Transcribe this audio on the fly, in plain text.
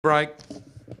Break.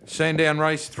 Sandown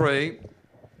race 3.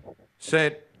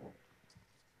 Set.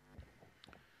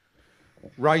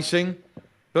 Racing.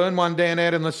 Burn one down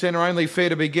out in the centre, only fair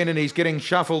to begin, and he's getting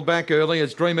shuffled back early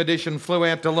as Dream Edition flew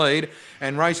out to lead.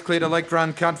 And race cleared Electra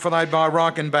Uncut, followed by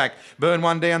Reichenbach. Burn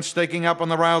one down, sneaking up on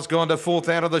the rails, gone to fourth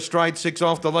out of the straight, 6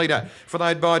 off the leader,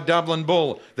 followed by Dublin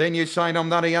Bull. Then Usain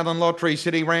Nutty, Allen Lottery,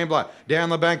 City Rambler. Down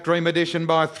the back, Dream Edition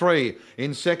by 3.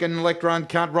 In second, Electra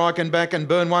Uncut, Reichenbach, and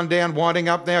Burn one down, winding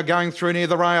up now, going through near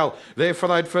the rail. There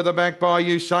followed further back by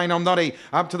Usain Nutty.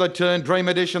 Up to the turn, Dream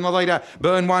Edition the leader.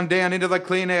 Burn one down into the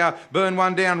clear now. Burn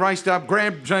one down, raced up,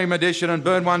 grabbed Dream Edition and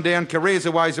Burn one down. Careers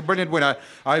Away is a brilliant winner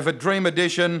over Dream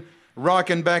Edition,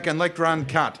 Reichenbach and Electra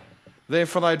Uncut. There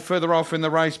followed further off in the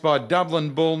race by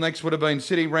Dublin Bull. Next would have been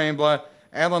City Rambler,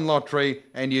 Allen Lottery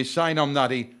and Usain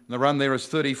Nutty. The run there is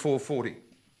 34.40.